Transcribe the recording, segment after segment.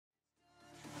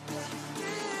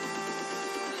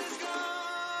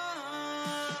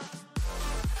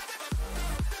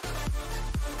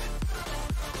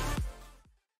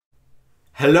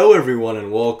Hello everyone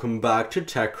and welcome back to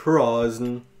Tech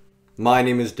Horizon. My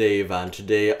name is Dave and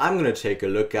today I'm going to take a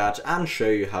look at and show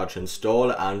you how to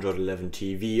install Android 11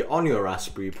 TV on your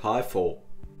Raspberry Pi 4.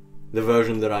 The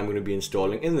version that I'm going to be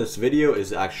installing in this video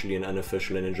is actually an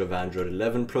unofficial image of Android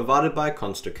 11 provided by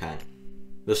KonstaKANG.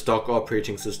 The stock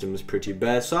operating system is pretty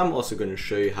bare, so I'm also going to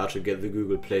show you how to get the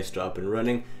Google Play Store up and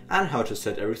running and how to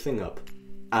set everything up.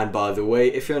 And by the way,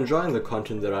 if you're enjoying the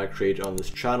content that I create on this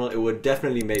channel, it would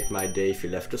definitely make my day if you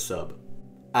left a sub.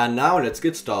 And now let's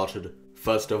get started.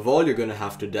 First of all, you're going to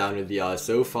have to download the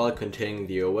ISO file containing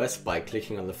the OS by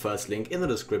clicking on the first link in the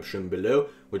description below,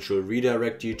 which will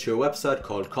redirect you to a website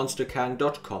called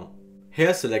KonstaKANG.com.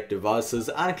 Here select devices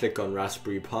and click on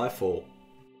Raspberry Pi 4.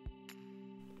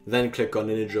 Then click on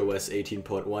Lineage OS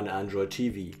 18.1 Android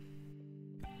TV.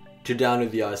 To download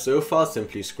the ISO file,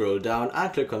 simply scroll down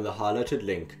and click on the highlighted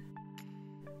link.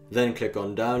 Then click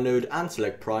on Download and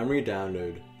select Primary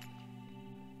Download.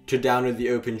 To download the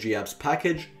OpenGAPPS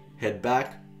package, head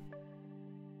back,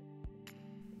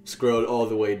 scroll all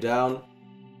the way down,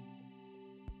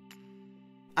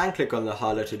 and click on the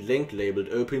highlighted link labeled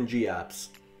OpenGAPPS.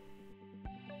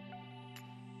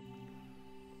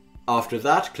 After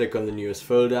that, click on the newest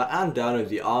folder and download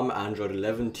the ARM Android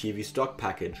 11 TV stock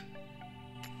package.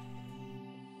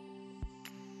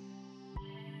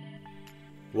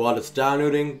 While it's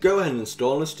downloading, go ahead and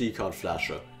install an SD card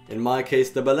flasher. In my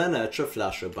case, the Balena Etcher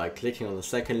flasher by clicking on the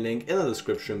second link in the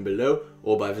description below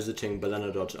or by visiting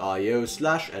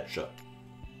balena.io/etcher.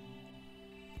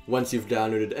 Once you've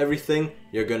downloaded everything,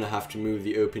 you're going to have to move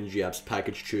the OpenGAPPS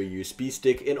package to a USB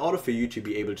stick in order for you to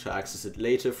be able to access it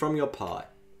later from your Pi.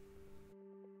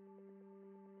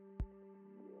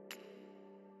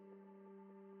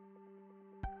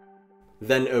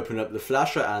 Then open up the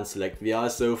flasher and select the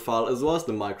ISO file as well as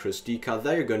the microSD card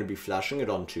that you're going to be flashing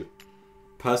it onto.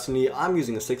 Personally, I'm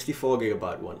using a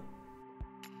 64GB one.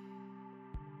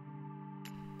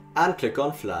 And click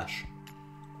on Flash.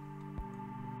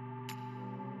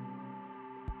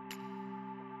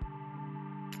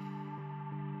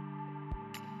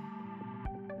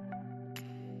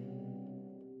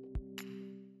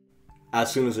 As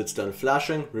soon as it's done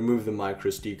flashing, remove the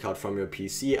microSD card from your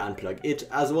PC and plug it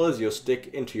as well as your stick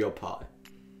into your Pi.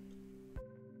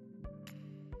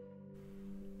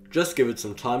 Just give it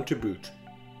some time to boot.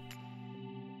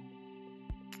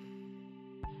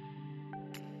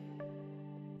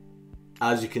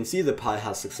 As you can see, the Pi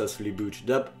has successfully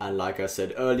booted up, and like I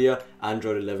said earlier,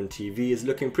 Android 11 TV is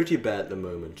looking pretty bad at the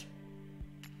moment.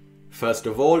 First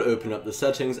of all, open up the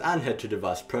settings and head to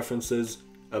Device Preferences,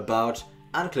 About,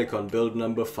 and click on build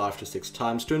number 5 to 6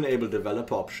 times to enable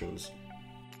developer options.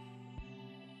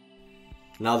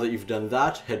 Now that you've done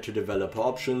that, head to developer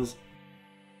options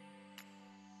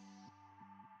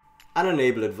and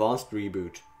enable advanced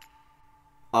reboot.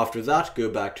 After that, go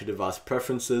back to device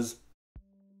preferences,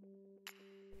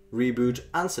 reboot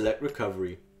and select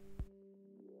recovery.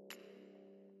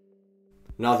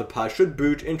 Now the Pi should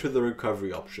boot into the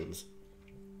recovery options.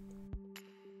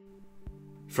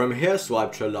 From here,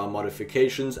 swipe to allow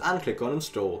modifications and click on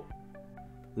Install.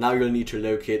 Now you'll need to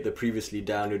locate the previously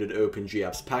downloaded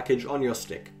OpenGAPPS package on your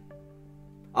stick.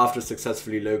 After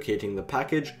successfully locating the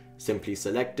package, simply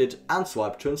select it and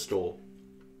swipe to install.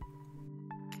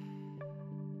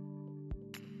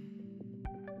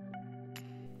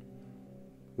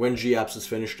 When GApps is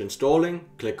finished installing,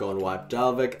 click on Wipe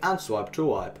Dalvik and swipe to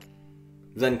wipe.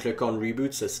 Then click on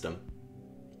Reboot System.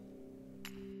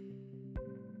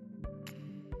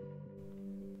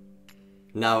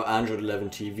 Now Android 11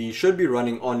 TV should be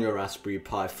running on your Raspberry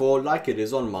Pi 4 like it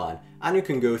is on mine, and you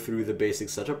can go through the basic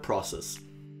setup process.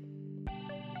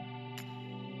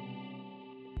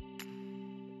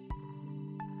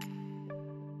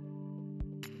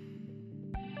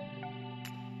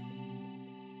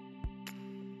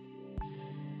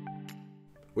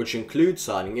 Which includes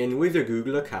signing in with your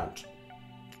Google account.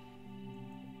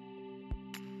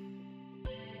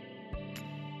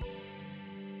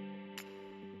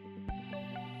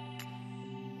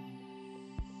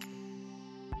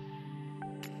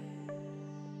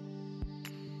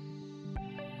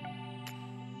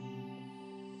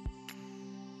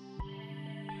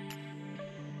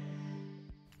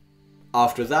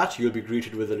 After that, you'll be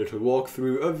greeted with a little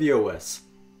walkthrough of the OS.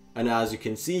 And as you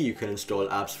can see, you can install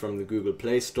apps from the Google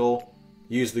Play Store,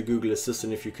 use the Google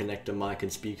Assistant if you connect a mic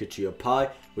and speaker to your Pi,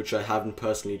 which I haven't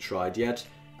personally tried yet,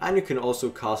 and you can also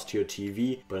cast to your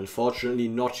TV, but unfortunately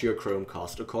not to your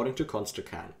Chromecast according to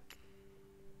KonstaKANG.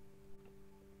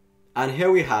 And here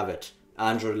we have it,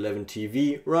 Android 11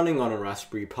 TV running on a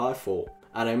Raspberry Pi 4,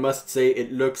 and I must say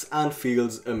it looks and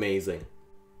feels amazing.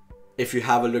 If you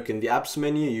have a look in the apps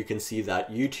menu, you can see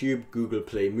that YouTube, Google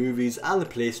Play Movies and the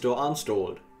Play Store are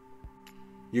installed.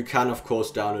 You can of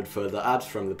course download further apps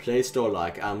from the Play Store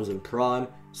like Amazon Prime,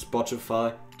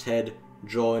 Spotify, TED,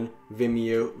 Join,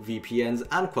 Vimeo, VPNs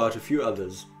and quite a few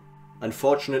others.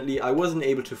 Unfortunately, I wasn't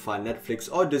able to find Netflix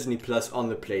or Disney Plus on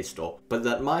the Play Store, but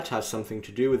that might have something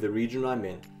to do with the region I'm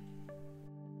in.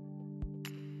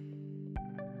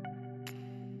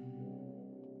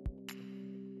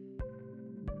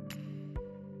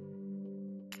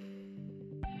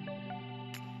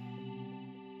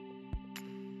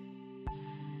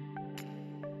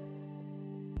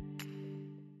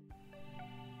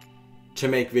 To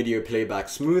make video playback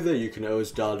smoother, you can always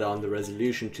dial down the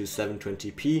resolution to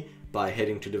 720p by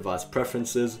heading to Device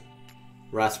Preferences,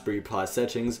 Raspberry Pi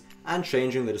Settings and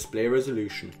changing the display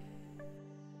resolution.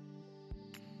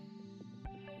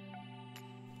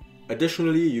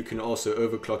 Additionally, you can also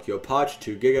overclock your Pi to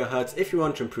 2 GHz if you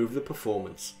want to improve the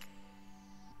performance.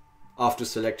 After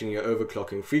selecting your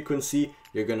overclocking frequency,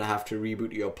 you're going to have to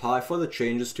reboot your Pi for the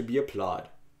changes to be applied.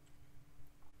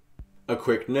 A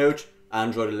quick note,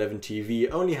 Android 11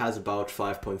 TV only has about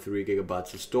 5.3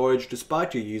 GB of storage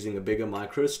despite you using a bigger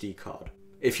microSD card.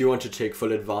 If you want to take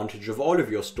full advantage of all of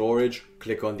your storage,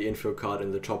 click on the info card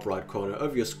in the top right corner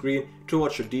of your screen to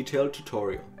watch a detailed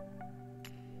tutorial.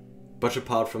 But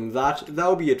apart from that,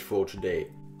 that'll be it for today.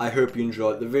 I hope you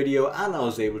enjoyed the video and I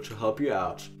was able to help you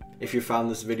out. If you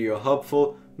found this video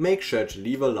helpful, make sure to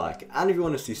leave a like, and if you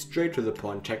want to see straight to the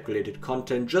point tech related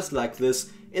content just like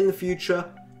this in the future,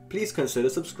 please consider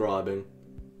subscribing.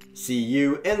 See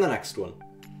you in the next one.